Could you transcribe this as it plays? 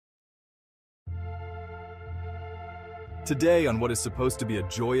Today, on what is supposed to be a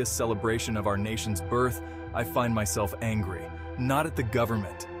joyous celebration of our nation's birth, I find myself angry, not at the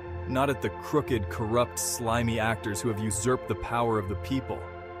government, not at the crooked, corrupt, slimy actors who have usurped the power of the people.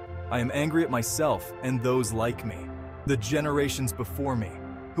 I am angry at myself and those like me, the generations before me,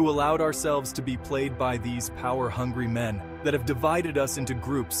 who allowed ourselves to be played by these power-hungry men that have divided us into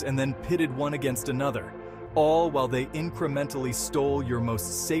groups and then pitted one against another, all while they incrementally stole your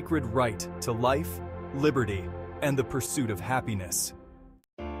most sacred right to life, liberty, and the pursuit of happiness.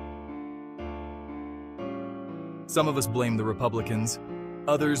 Some of us blame the Republicans,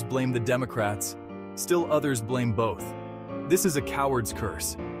 others blame the Democrats, still others blame both. This is a coward's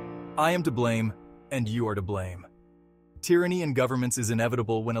curse. I am to blame, and you are to blame. Tyranny in governments is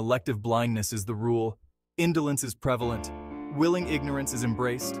inevitable when elective blindness is the rule, indolence is prevalent, willing ignorance is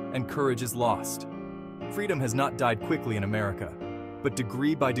embraced, and courage is lost. Freedom has not died quickly in America, but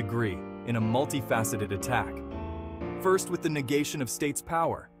degree by degree in a multifaceted attack. First, with the negation of states'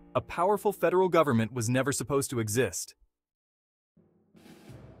 power. A powerful federal government was never supposed to exist.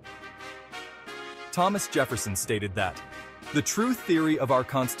 Thomas Jefferson stated that, "The true theory of our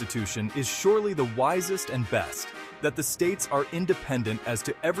Constitution is surely the wisest and best, that the states are independent as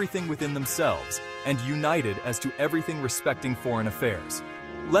to everything within themselves and united as to everything respecting foreign affairs.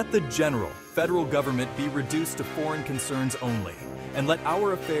 Let the general, federal government be reduced to foreign concerns only, and let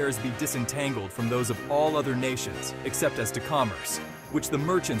our affairs be disentangled from those of all other nations, except as to commerce, which the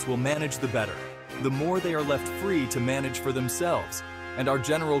merchants will manage the better, the more they are left free to manage for themselves, and our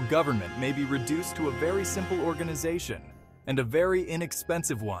general government may be reduced to a very simple organization, and a very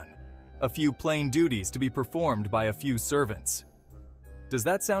inexpensive one, a few plain duties to be performed by a few servants." Does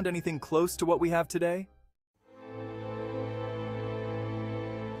that sound anything close to what we have today?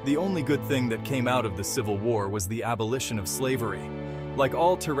 The only good thing that came out of the Civil War was the abolition of slavery. Like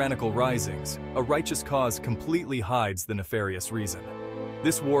all tyrannical risings, a righteous cause completely hides the nefarious reason.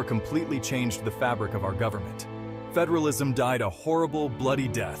 This war completely changed the fabric of our government. Federalism died a horrible, bloody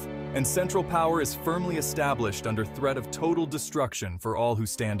death, and central power is firmly established under threat of total destruction for all who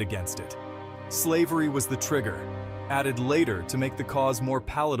stand against it. Slavery was the trigger, added later to make the cause more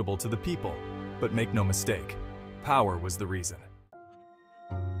palatable to the people, but make no mistake, power was the reason.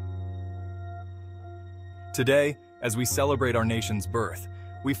 Today, as we celebrate our nation's birth,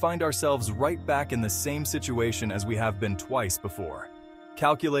 we find ourselves right back in the same situation as we have been twice before.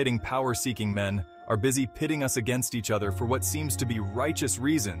 Calculating power-seeking men are busy pitting us against each other for what seems to be righteous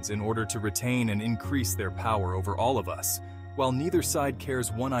reasons in order to retain and increase their power over all of us, while neither side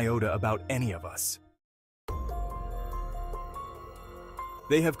cares one iota about any of us.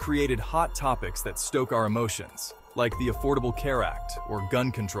 They have created hot topics that stoke our emotions, like the Affordable Care Act or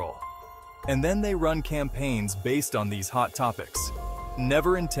gun control. And then they run campaigns based on these hot topics,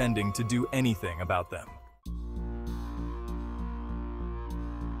 never intending to do anything about them.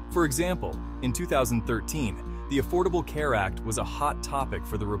 For example, in 2013, the Affordable Care Act was a hot topic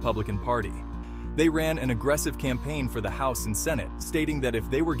for the Republican Party. They ran an aggressive campaign for the House and Senate, stating that if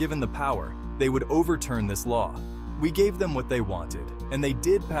they were given the power, they would overturn this law. We gave them what they wanted, and they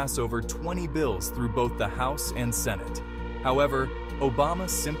did pass over 20 bills through both the House and Senate. However, Obama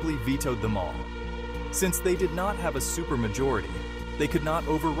simply vetoed them all. Since they did not have a supermajority, they could not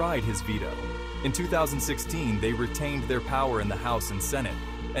override his veto. In 2016, they retained their power in the House and Senate,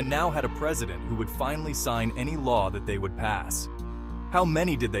 and now had a president who would finally sign any law that they would pass. How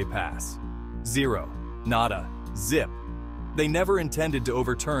many did they pass? 0. Nada. Zip. They never intended to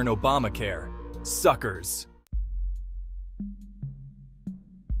overturn Obamacare. Suckers.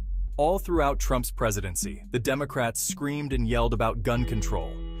 All throughout Trump's presidency, the Democrats screamed and yelled about gun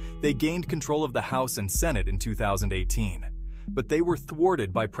control. They gained control of the House and Senate in 2018, but they were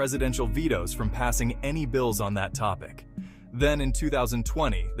thwarted by presidential vetoes from passing any bills on that topic. Then in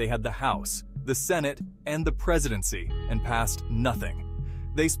 2020, they had the House, the Senate, and the presidency, and passed nothing.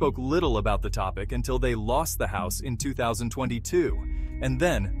 They spoke little about the topic until they lost the House in 2022, and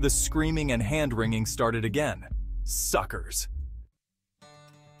then the screaming and hand-wringing started again. Suckers.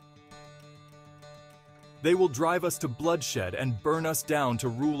 They will drive us to bloodshed and burn us down to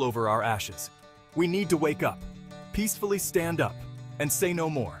rule over our ashes. We need to wake up, peacefully stand up, and say no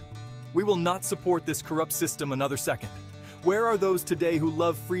more. We will not support this corrupt system another second. Where are those today who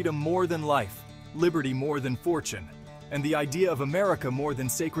love freedom more than life, liberty more than fortune, and the idea of America more than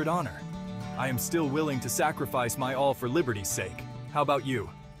sacred honor? I am still willing to sacrifice my all for liberty's sake. How about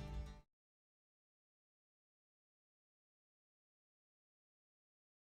you?